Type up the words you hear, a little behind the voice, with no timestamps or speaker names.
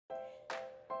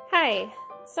Hi,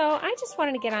 so I just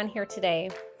wanted to get on here today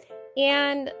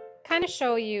and kind of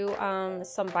show you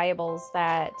some Bibles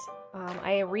that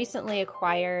I recently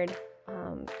acquired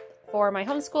for my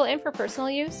homeschool and for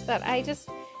personal use, but I just,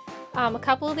 a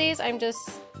couple of these I'm just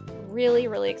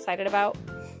really excited about.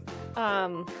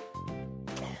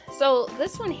 So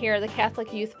this one here, the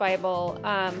Catholic Youth Bible,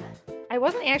 I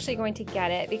wasn't actually going to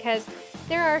get it because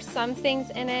there are some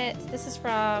things in it. This is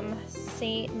from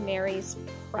St. Mary's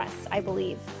Press, I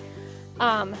believe.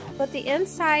 But the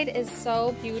inside is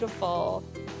so beautiful.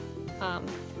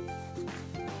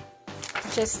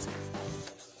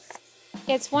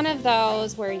 It's one of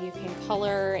those where you can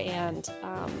color and,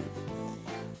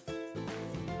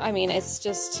 I mean, it's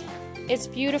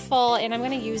beautiful, and I'm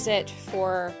going to use it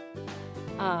for,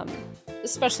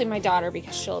 especially my daughter,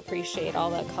 because she'll appreciate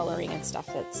all the coloring and stuff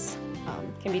that's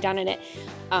can be done in it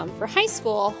for high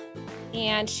school,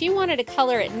 and she wanted to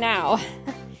color it now.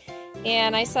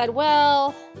 And I said,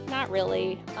 well, not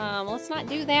really. Let's not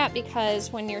do that,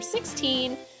 because when you're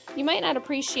 16, you might not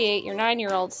appreciate your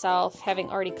 9-year-old self having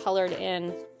already colored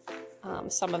in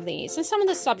some of these. And some of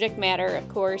the subject matter, of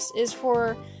course, is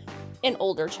for an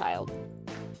older child,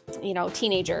 you know,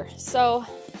 teenager. So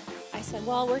I said,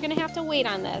 well, we're going to have to wait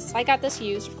on this. I got this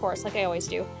used, of course, like I always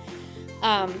do.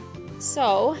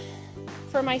 So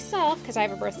for myself, because I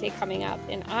have a birthday coming up,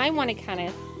 and I want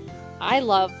to I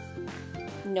love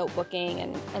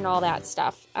notebooking and all that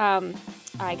stuff.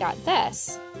 I got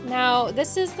this. Now,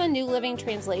 this is the New Living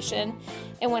Translation,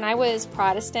 and when I was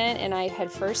Protestant and I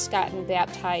had first gotten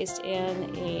baptized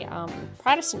in a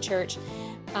Protestant church,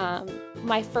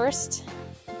 my first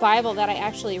Bible that I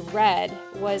actually read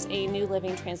was a New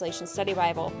Living Translation study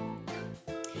Bible.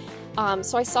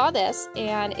 So I saw this,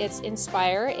 and it's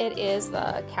Inspire. It is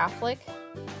the Catholic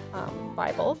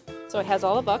Bible, so it has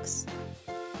all the books,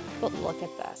 but look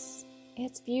at this.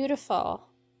 It's beautiful.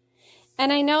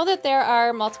 And I know that there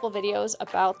are multiple videos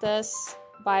about this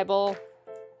Bible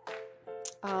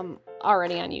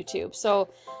already on YouTube, so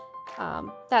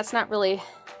that's not really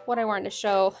what I wanted to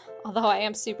show, although I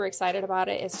am super excited about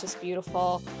it. It's just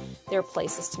beautiful. There are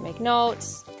places to make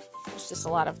notes. There's just a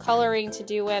lot of coloring to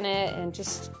do in it, and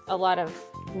just a lot of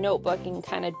notebooking,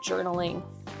 kind of journaling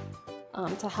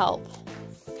to help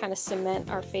kind of cement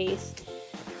our faith.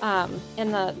 And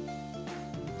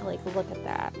look at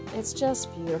that. It's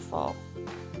just beautiful.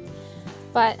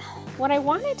 But what I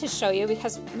wanted to show you,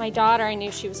 because my daughter, I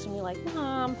knew she was going to be like,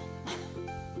 Mom,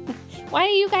 why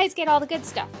do you guys get all the good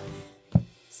stuff?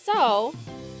 So,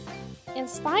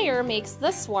 Inspire makes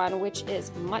this one, which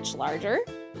is much larger.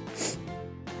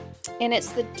 And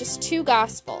it's just 2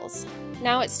 Gospels.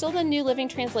 Now, it's still the New Living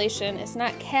Translation. It's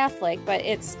not Catholic, but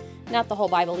it's not the whole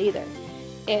Bible either.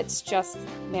 It's just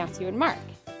Matthew and Mark.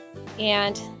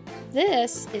 And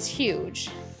this is huge.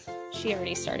 She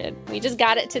already started. We just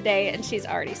got it today, and she's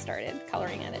already started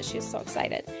coloring in it. She's so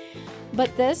excited.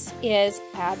 But this is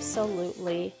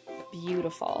absolutely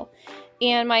beautiful.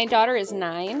 And my daughter is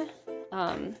 9.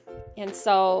 And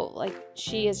so,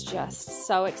 she is just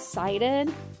so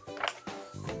excited.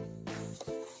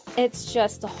 It's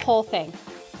just the whole thing.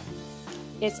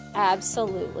 It's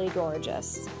absolutely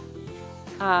gorgeous.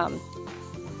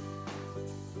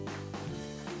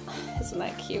 Isn't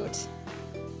that cute?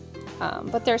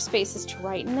 But there's spaces to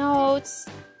write notes,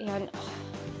 and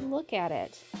look at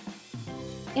it.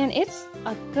 And it's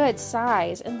a good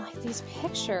size, and these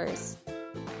pictures.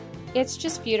 It's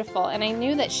just beautiful, and I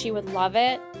knew that she would love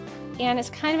it, and it's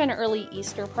kind of an early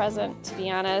Easter present, to be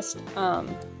honest.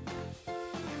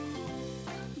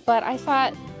 But I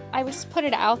thought I would just put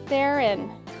it out there, and,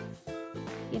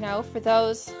 you know, for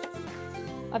those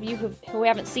of you who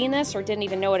haven't seen this or didn't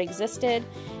even know it existed,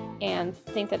 and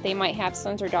think that they might have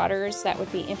sons or daughters that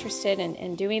would be interested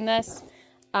in doing this.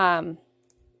 I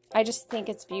just think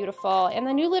it's beautiful. And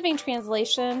the New Living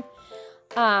Translation,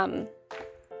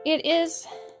 it's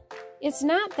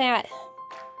not that,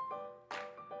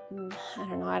 I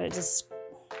don't know how to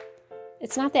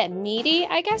it's not that meaty,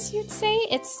 I guess you'd say.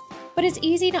 But it's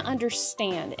easy to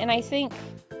understand. And I think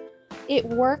it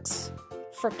works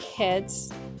for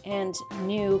kids and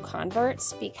new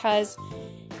converts, because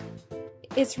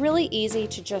it's really easy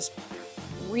to just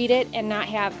read it and not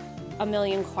have a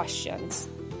million questions.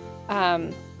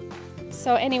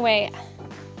 So anyway,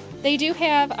 they do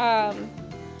have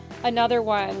another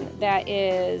one that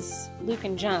is Luke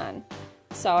and John.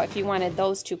 So if you wanted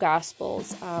those 2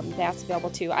 Gospels, that's available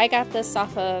too. I got this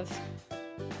one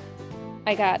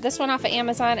off of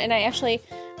Amazon, and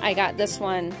I got this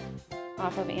one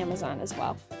off of Amazon as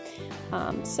well.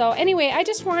 So anyway, I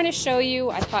just wanted to show you.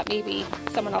 I thought maybe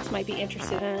someone else might be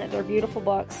interested in it. They're beautiful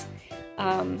books.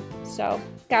 So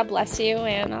God bless you,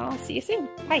 and I'll see you soon.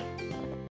 Bye.